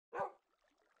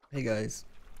Hey guys,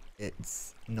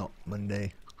 it's not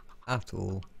Monday at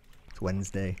all, it's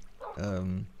Wednesday.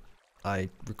 I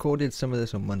recorded some of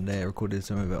this on Monday, I recorded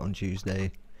some of it on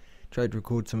Tuesday, tried to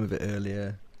record some of it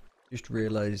earlier, just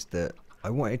realised that I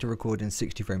wanted to record in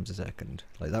 60 frames a second.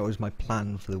 Like, that was my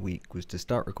plan for the week, was to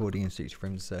start recording in 60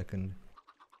 frames a second,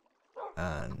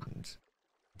 and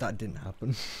that didn't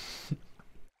happen.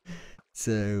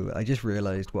 So I just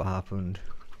realised what happened.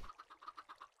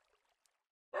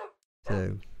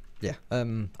 So yeah,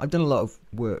 I've done a lot of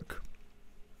work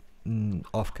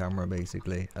off camera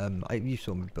basically. You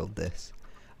saw me build this.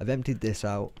 I've emptied this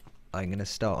out. I'm gonna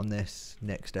start on this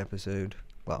next episode.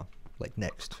 Well, like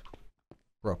next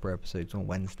proper episodes on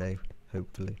Wednesday,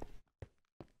 hopefully.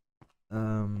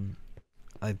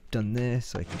 I've done this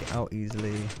so I can get out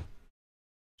easily.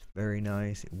 It's very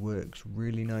nice. It works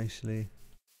really nicely.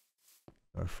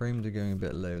 Our frames are going a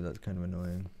bit low. That's kind of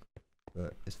annoying.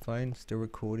 But it's fine, still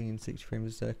recording in 60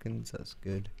 frames a second, so that's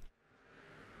good.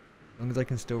 As long as I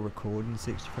can still record in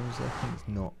 60 frames a second, it's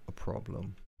not a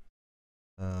problem.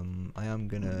 I am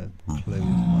gonna close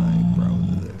my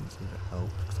browser though instead of help,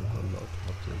 because I've got a lot of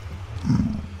tabs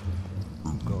open.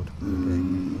 Oh god, okay,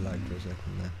 I lagged for a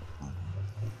second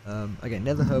there. Okay,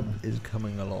 NetherHub is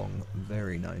coming along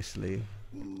very nicely.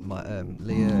 My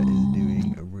Leah is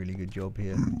doing a really good job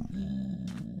here.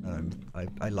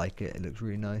 I like it, it looks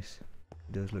really nice.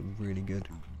 It does look really good.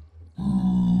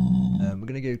 We're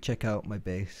gonna go check out my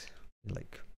base,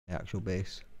 like the actual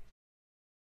base.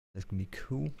 That's gonna be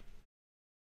cool.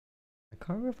 I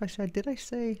can't remember if I said, did I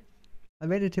say?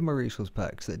 I've edited my resource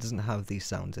pack so it doesn't have these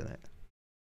sounds in it.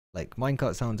 Like,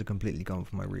 minecart sounds are completely gone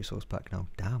from my resource pack now.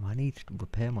 Damn, I need to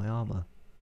repair my armor.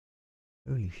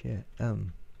 Holy shit.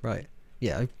 Right.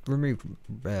 Yeah, I've removed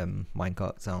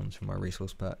minecart sounds from my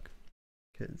resource pack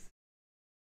because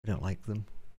I don't like them.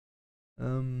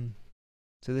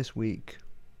 So this week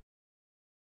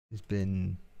has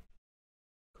been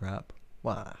crap.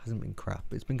 Well, it hasn't been crap,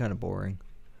 but it's been kind of boring.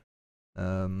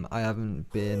 I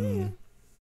haven't been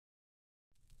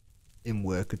in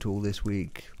work at all this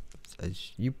week.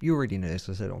 As you already know this,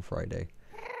 I said on Friday.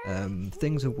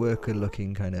 Things at work are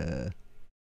looking kind of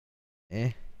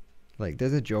like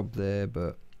there's a job there,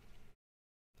 but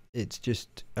it's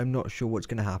just, I'm not sure what's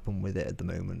going to happen with it at the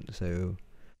moment, so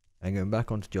I'm going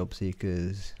back onto job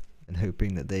seekers and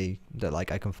hoping that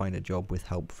like I can find a job with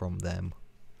help from them,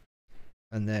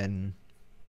 and then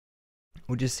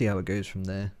we'll just see how it goes from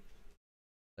there.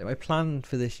 Like, my plan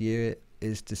for this year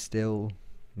is to still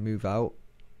move out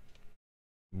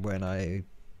when I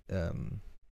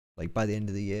like by the end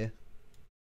of the year.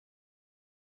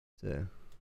 So,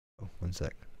 oh, one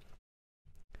sec.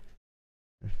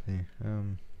 Let's see.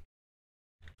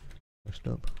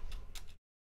 Stop.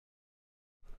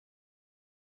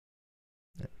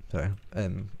 Sorry,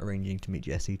 arranging to meet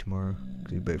Jesse tomorrow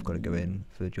because we both got to go in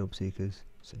for job seekers.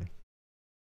 So,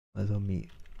 might as well meet,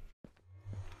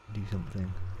 do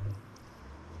something.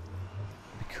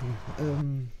 Be cool.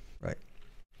 Right.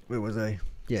 Where was I?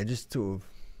 Yeah, just sort of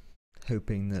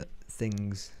hoping that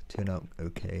things turn out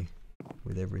okay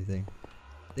with everything.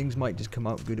 Things might just come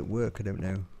out good at work. I don't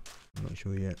know. I'm not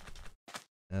sure yet.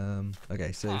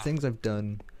 Okay, so things I've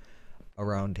done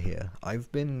around here.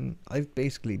 I've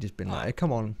basically just been like, I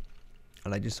come on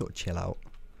and I just sort of chill out.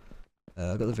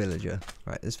 I've got the villager.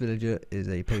 Right, this villager is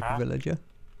a paper villager.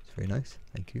 It's very nice,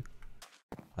 thank you.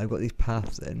 I've got these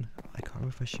paths in. I can't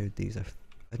remember if I showed these. I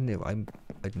don't know. I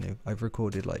don't know. I've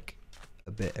recorded like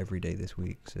a bit every day this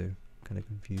week, so I'm kind of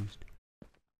confused.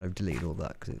 I've deleted all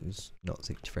that because it was not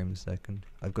 60 frames a second.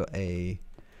 I've got a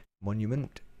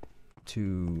monument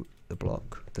to the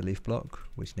block, the leaf block,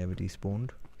 which never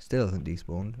despawned. Still hasn't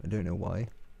despawned. I don't know why.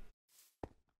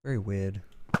 Very weird.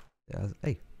 Yeah,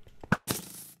 hey.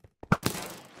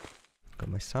 God,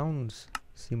 my sounds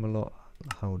seem a lot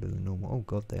louder than normal. Oh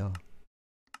god, they are.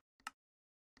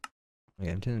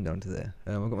 Okay, I'm turning down to there.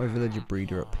 I've got my villager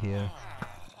breeder up here.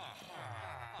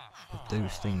 But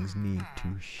those things need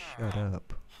to shut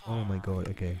up. Oh my god,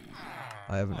 okay.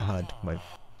 I haven't had my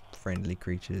friendly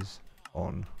creatures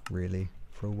on, really,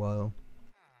 for a while.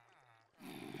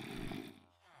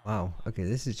 Wow, okay,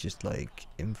 this is just like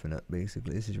infinite,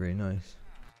 basically. This is really nice.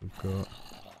 We've got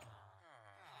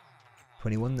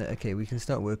 21 there. Okay, we can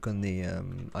start work on the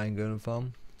iron golem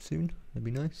farm soon. That'd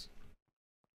be nice.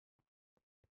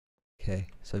 Okay,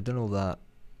 so I've done all that.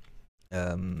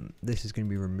 This is going to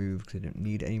be removed because I don't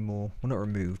need it anymore. Well, not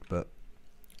removed, but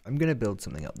I'm going to build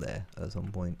something up there at some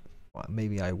point. Well,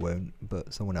 maybe I won't,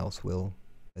 but someone else will.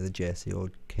 Either Jesse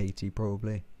or Katie,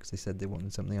 probably, because they said they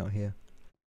wanted something out here.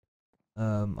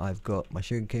 I've got my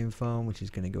sugarcane farm, which is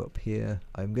going to go up here.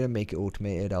 I'm going to make it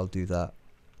automated. I'll do that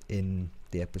in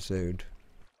the episode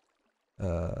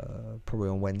probably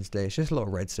on Wednesday. It's just a lot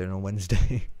of redstone on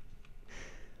Wednesday.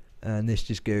 And this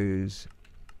just goes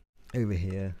over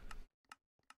here,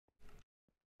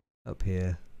 up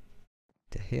here,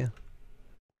 to here.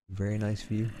 Very nice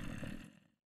view.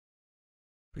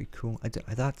 Pretty cool.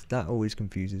 That always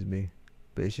confuses me,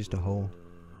 but it's just a hole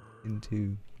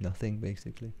into nothing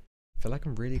basically. I feel like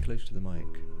I'm really close to the mic.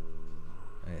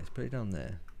 Okay, let's put it down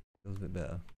there. Feels a bit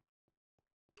better.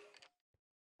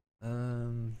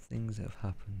 Things that have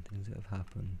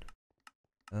happened.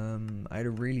 I had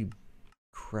a really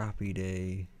crappy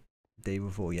day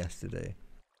before yesterday.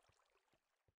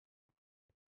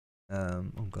 Oh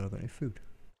god, I've got no food.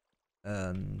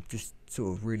 Just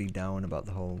sort of really down about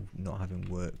the whole not having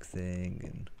work thing,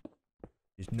 and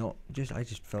I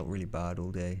just felt really bad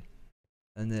all day.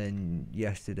 And then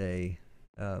yesterday,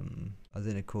 I was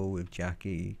in a call with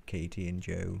Jackie, Katie, and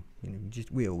Joe. You know,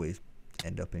 we always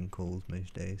end up in calls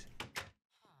most days,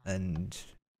 and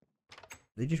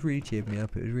they just really cheered me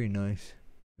up. It was really nice.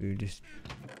 We were just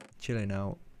chilling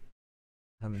out,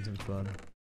 having some fun.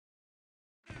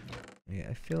 Yeah,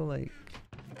 I feel like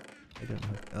I don't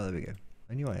have. Oh, there we go.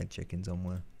 I knew I had chickens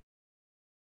somewhere.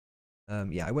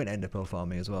 Yeah, I went end up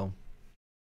farming as well,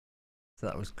 so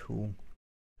that was cool.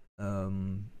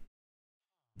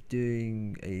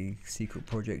 Doing a secret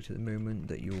project at the moment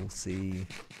that you'll see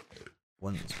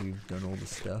once we've done all the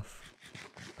stuff.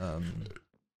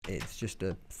 It's just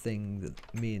a thing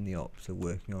that me and the ops are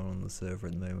working on the server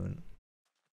at the moment,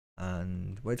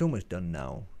 and well, it's almost done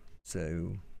now,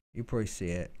 so you'll probably see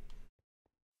it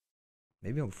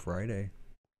maybe on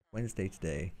Wednesday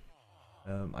today.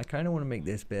 I kind of want to make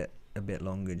this bit a bit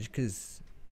longer just because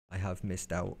I have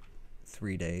missed out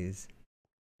 3 days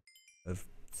of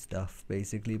stuff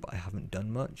basically, but I haven't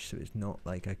done much, so it's not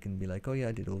like I can be like, oh yeah,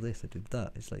 I did all this, I did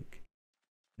that. It's like,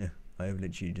 no, I've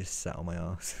literally just sat on my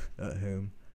ass at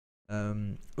home.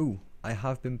 Oh, I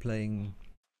have been playing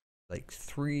like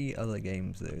 3 other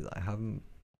games though that I haven't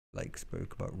like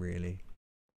spoke about really.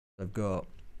 I've got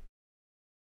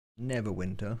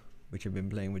Neverwinter, which I've been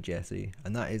playing with Jesse,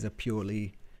 and that is a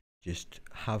purely just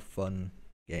have fun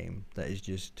game. That is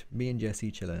just me and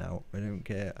Jesse chilling out. I don't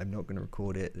care. I'm not going to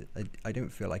record it. I don't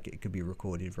feel like it could be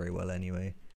recorded very well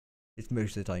anyway. It's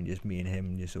most of the time just me and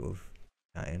him just sort of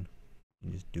chatting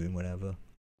and just doing whatever.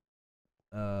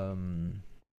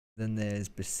 Then there's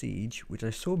Besiege, which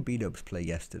I saw B-Dubs play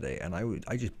yesterday, and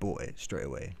I just bought it straight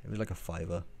away. It was like a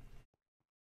 $5.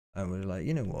 And we were like,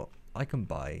 you know what? I can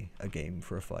buy a game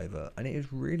for a $5, and it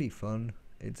is really fun.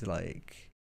 It's like,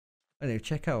 I don't know,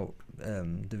 check out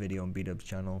the video on B-Dub's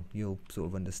channel. You'll sort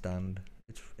of understand.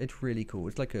 It's really cool.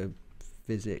 It's like a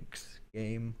physics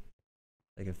game,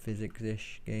 like a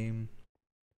physics-ish game.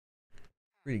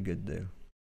 Really good though.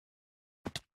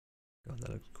 God,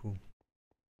 that looks cool.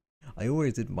 I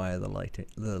always admire the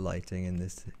lighting in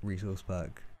this resource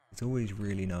pack. It's always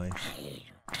really nice.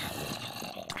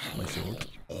 My sword.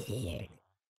 There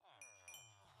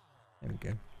we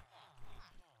go.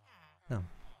 Oh.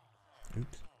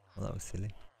 Oops. Well, that was silly.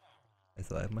 I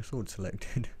thought I had my sword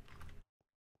selected.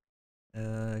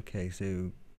 Okay,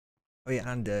 so... Oh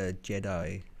yeah, and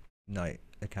Jedi Knight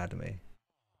Academy.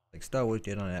 Like Star Wars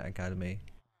Jedi Knight Academy.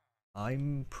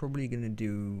 I'm probably going to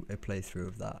do a playthrough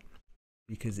of that,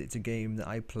 because it's a game that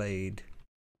I played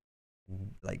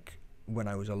like when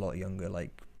I was a lot younger,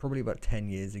 like probably about 10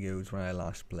 years ago was when I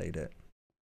last played it,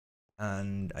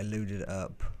 and I loaded it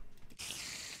up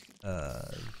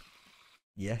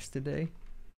yesterday.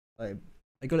 I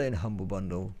got it in a Humble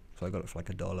Bundle, so I got it for like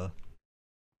 $1,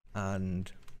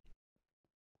 and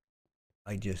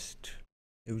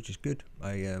it was just good.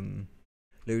 I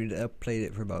loaded it up, played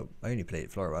it for about, I only played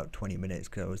it for about 20 minutes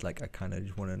because I was like, I kind of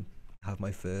just want to have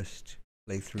my first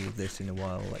playthrough of this in a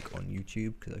while, like on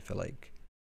YouTube, because I feel like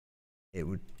it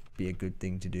would be a good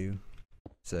thing to do.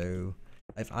 So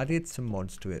I've added some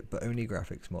mods to it, but only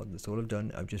graphics mod. That's all I've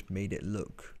done. I've just made it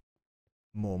look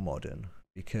more modern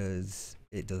because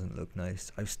it doesn't look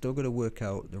nice. I've still got to work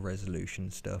out the resolution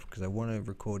stuff because I want to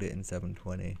record it in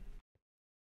 720,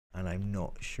 and I'm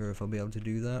not sure if I'll be able to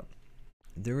do that.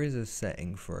 There is a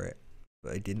setting for it,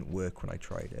 but it didn't work when I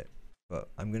tried it. But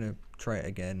I'm going to try it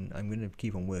again. I'm going to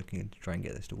keep on working to try and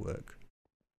get this to work,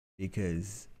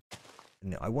 because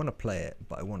I want to play it,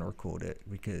 but I want to record it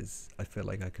because I feel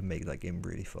like I can make that game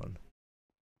really fun.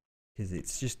 Because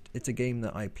it's a game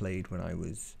that I played when I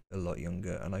was a lot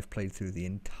younger, and I've played through the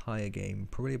entire game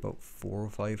probably about 4 or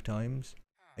 5 times.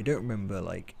 I don't remember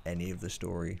like any of the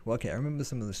story. Well, okay, I remember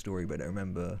some of the story, but I don't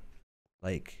remember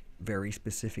like very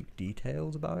specific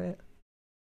details about it.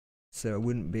 So I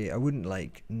wouldn't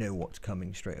like know what's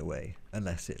coming straight away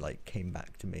unless it like came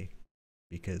back to me.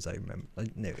 because I remember.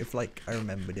 No, if like I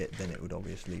remembered it, then it would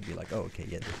obviously be like, oh, okay,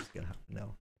 yeah, this is gonna happen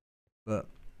now. But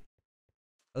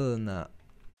other than that,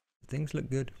 things look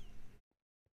good.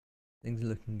 Things are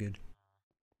looking good.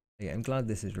 Yeah, I'm glad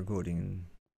this is recording in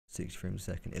 60 frames a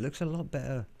second. It looks a lot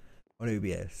better on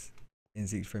OBS in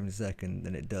 60 frames a second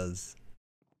than it does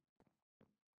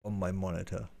on my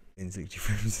monitor in 60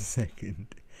 frames a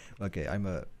second. Okay, I'm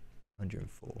at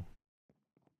 104.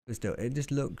 But still, it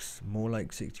just looks more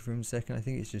like 60 frames a second. I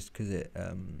think it's just because it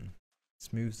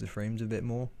smooths the frames a bit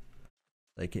more.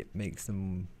 Like it makes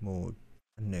them more,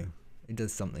 I don't know, it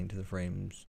does something to the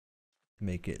frames to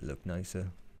make it look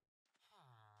nicer.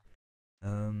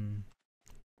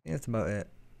 Yeah, that's about it.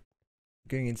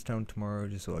 Going into town tomorrow,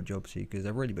 just sort of job seekers.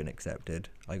 I've already been accepted.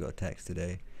 I got a text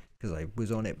today because I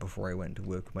was on it before I went to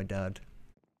work with my dad.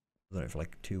 I was on it for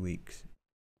like 2 weeks.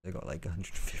 I got like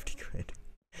 150 quid.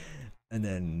 And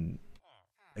then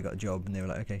I got a job and they were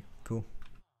like, okay, cool.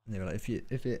 And they were like,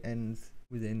 if it ends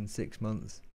within 6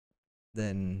 months,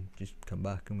 then just come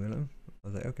back. And we were like, I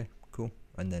was like, okay, cool.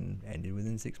 And then it ended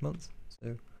within 6 months. So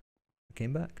I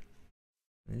came back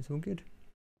and it's all good.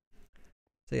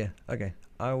 So yeah, okay.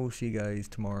 I will see you guys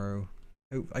tomorrow.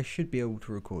 Oh, I should be able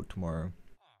to record tomorrow.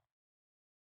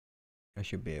 I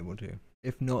should be able to.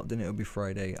 If not, then it'll be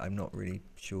Friday. I'm not really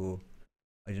sure.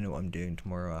 I don't know what I'm doing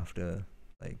tomorrow after,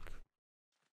 like,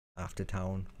 after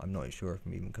town. I'm not sure if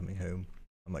I'm even coming home.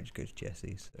 I might just go to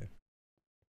Jesse's, so.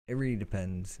 It really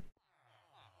depends.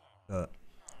 But,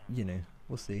 you know,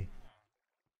 we'll see.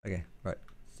 Okay, right.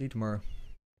 See you tomorrow.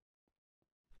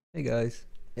 Hey guys,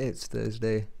 it's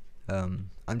Thursday. I'm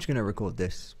just gonna record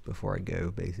this before I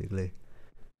go, basically.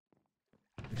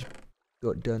 I just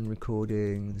got done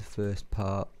recording the first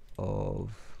part of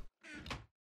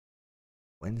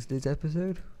Wednesday's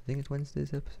episode. I think it's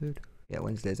Wednesday's episode. Yeah,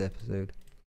 Wednesday's episode.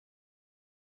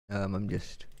 I'm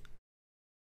just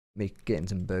getting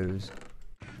some bows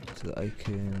so that I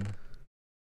can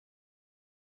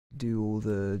do all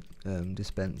the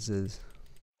dispensers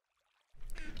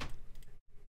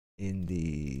in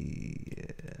the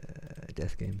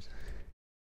death games.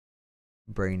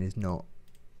 Brain is not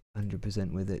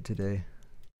 100% with it today.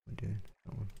 We're doing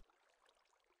that one.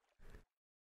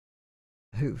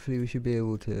 Hopefully we should be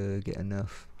able to get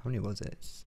enough. How many was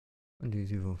it? 1, 2,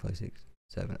 3, 4, 5, 6,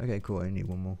 7. Okay, cool. I need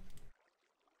one more.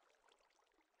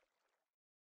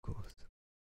 Of course.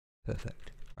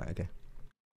 Perfect. Right, okay.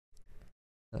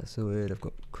 That's so weird. I've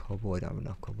got cobble. I don't have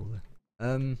enough cobble there.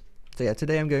 So yeah,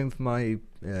 today I'm going for my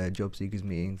job seekers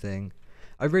meeting thing.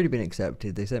 I've already been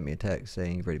accepted. They sent me a text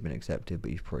saying you've already been accepted, but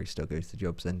you probably still go to the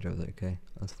job centre. I was like, okay,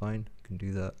 that's fine. I can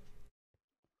do that.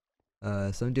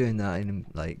 So I'm doing that in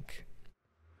like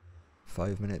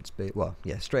 5 minutes. Well,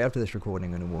 yeah, straight after this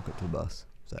recording, I'm gonna walk up to the bus.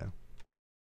 So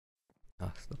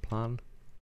that's the plan.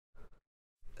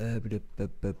 What was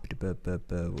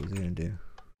I gonna do?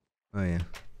 Oh yeah,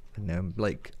 I know.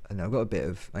 I've got a bit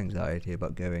of anxiety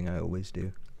about going. I always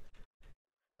do.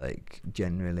 Like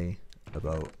generally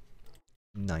about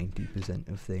 90%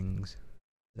 of things,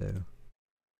 so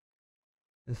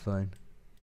it's fine.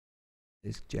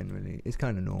 It's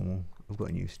kind of normal. I've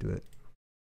gotten used to it.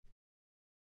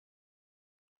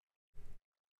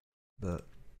 But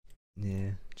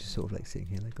yeah, just sort of like sitting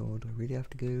here like, oh, do I really have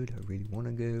to go? Do I really want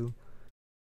to go?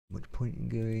 Much point in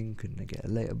going? Couldn't I get a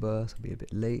later bus? I'll be a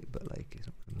bit late, but like it's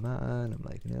not gonna matter. And I'm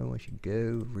like, no, I should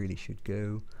go. Really should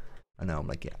go. And now I'm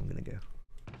like, yeah, I'm gonna go.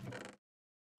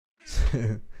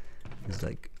 So it's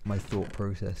like my thought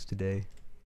process today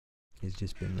has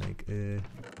just been like,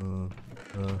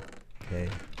 okay,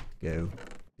 go,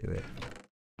 do it.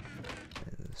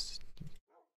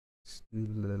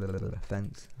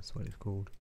 Fence, that's what it's called.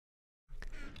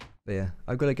 But yeah,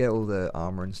 I've got to get all the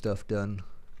armor and stuff done,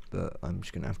 but I'm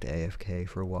just gonna have to AFK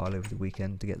for a while over the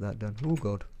weekend to get that done. Oh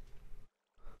god.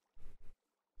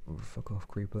 Oh, fuck off,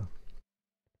 creeper.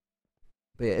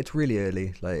 But yeah, it's really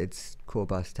early, like it's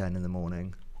 10:15 in the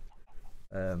morning.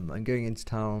 I'm going into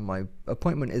town. My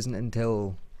appointment isn't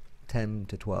until 10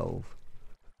 to 12.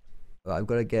 But I've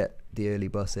got to get the early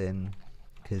bus in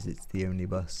because it's the only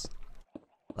bus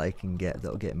I can get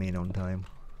that'll get me in on time.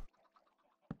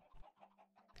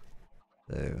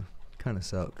 So, kind of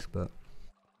sucks, but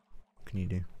what can you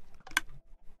do?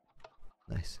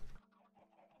 Nice.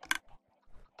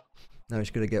 Now I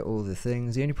just got to get all the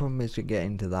things. The only problem is to get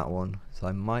into that one. So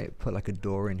I might put like a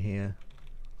door in here.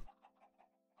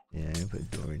 Yeah, I'm gonna put a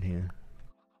door in here.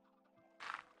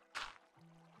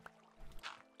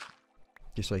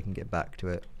 Just so I can get back to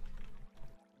it.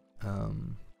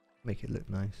 Make it look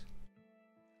nice,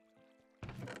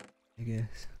 I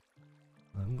guess.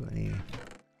 I haven't got any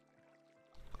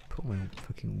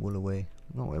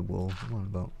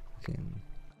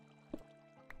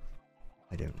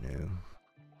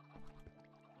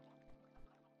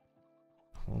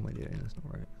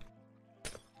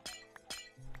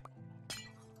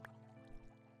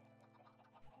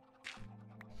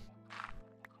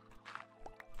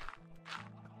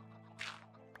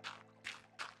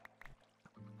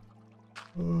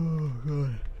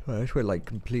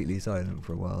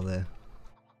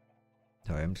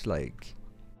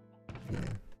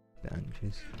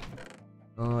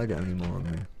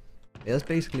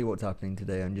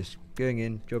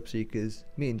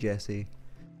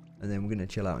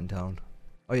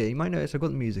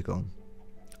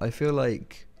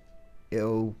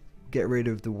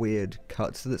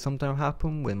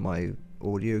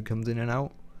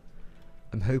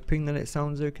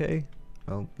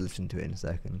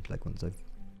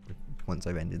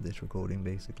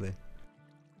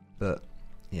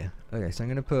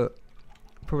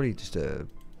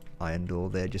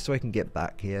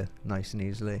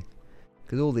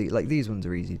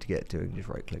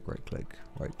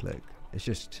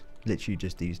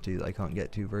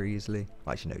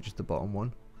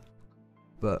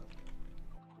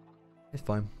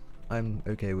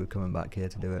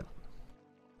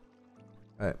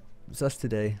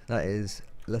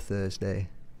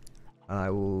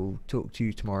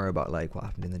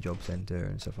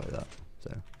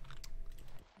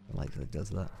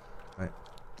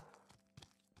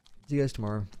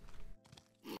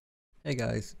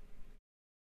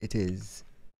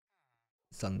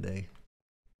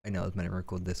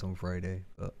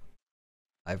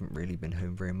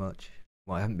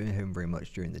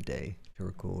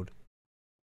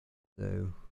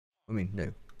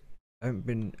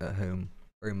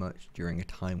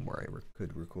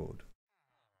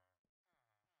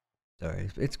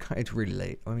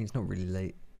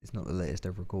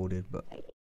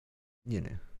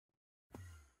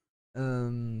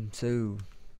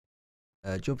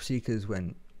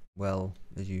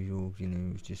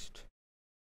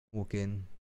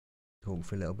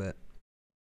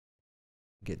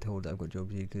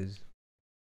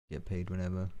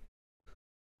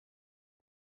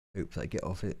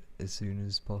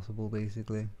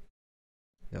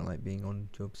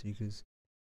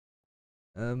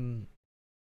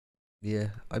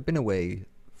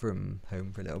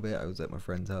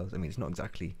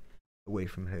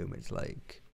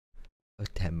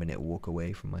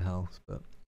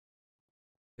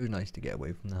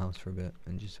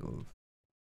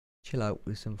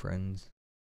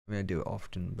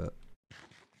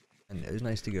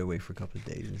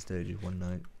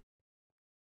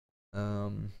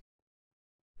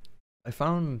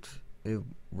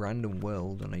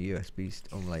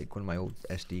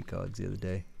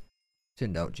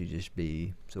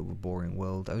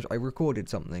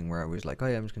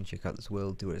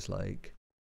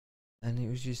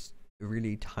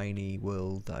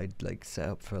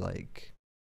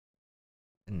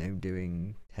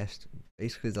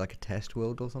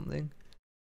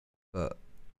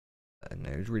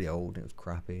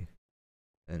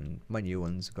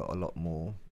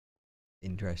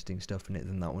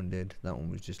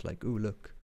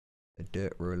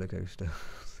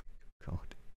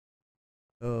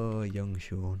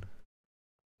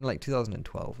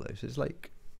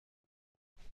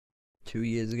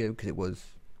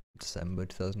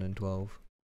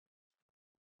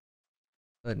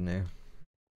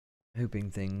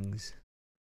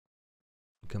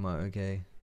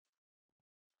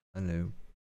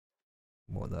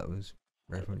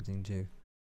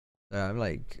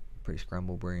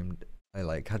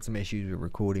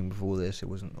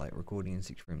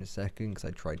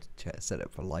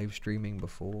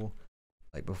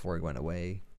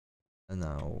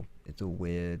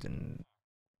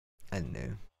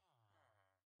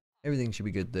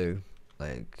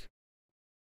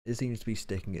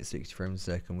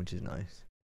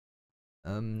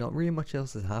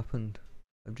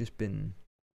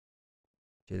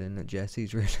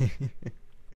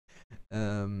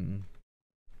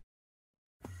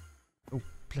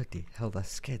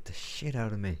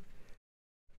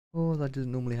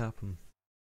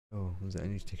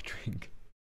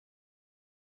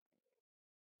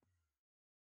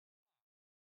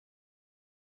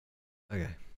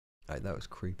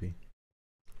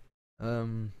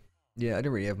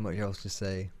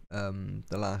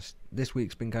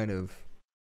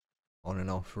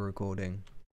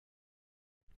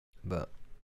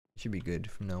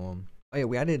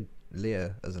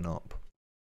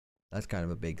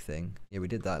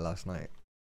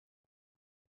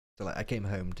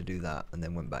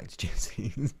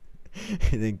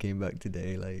and then came back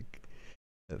today like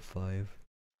at 5.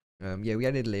 Yeah, we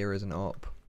added Lear as an op.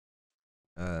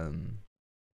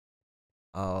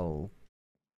 I'll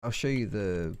show you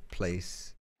the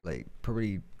place like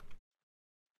probably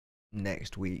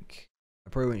next week. I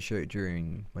probably won't show it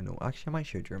during my normal. Actually, I might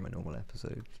show it during my normal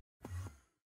episodes.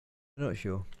 I'm not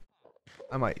sure.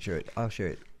 I might show it. I'll show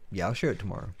it. Yeah, I'll show it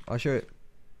tomorrow. I'll show it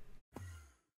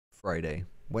Friday.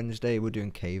 Wednesday we're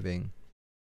doing caving.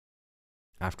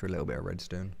 After a little bit of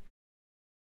redstone.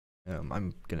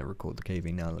 I'm gonna record the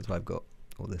caving now. That's why I've got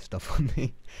all this stuff on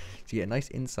me. So yeah, nice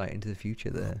insight into the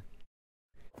future there.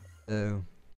 So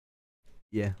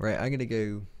yeah, right. I'm gonna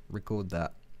go record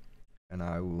that, and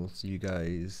I will see you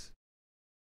guys.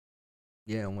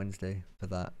 Yeah, on Wednesday for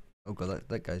that. Oh god,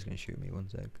 that guy's gonna shoot me. 1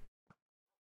 sec.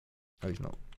 Oh, he's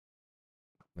not.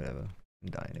 Whatever. I'm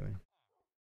dying anyway.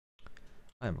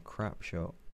 I am a crap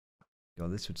shot.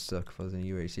 God, this would suck if I was in a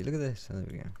UHC. Look at this. Oh, there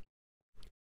we go.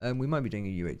 We might be doing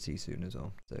a UHC soon as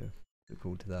well, so look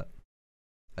forward to that.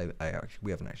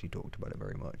 We haven't actually talked about it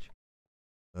very much,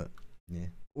 but yeah.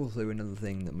 Also, another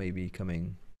thing that may be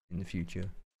coming in the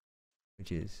future,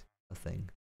 which is a thing,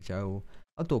 which I'll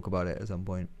talk about it at some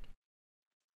point.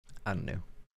 I don't know.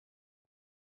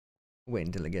 Wait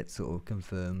until it gets sort of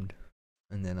confirmed,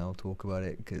 and then I'll talk about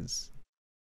it, because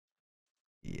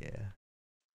yeah,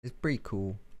 it's pretty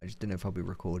cool. I just don't know if I'll be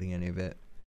recording any of it,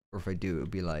 or if I do, it'll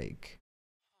be like,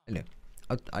 I don't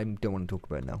know. I don't want to talk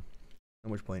about it now.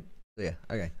 Not much point. So yeah,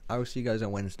 okay. I will see you guys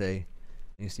on Wednesday.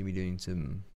 You see me doing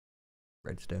some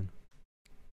redstone.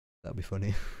 That'll be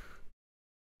funny.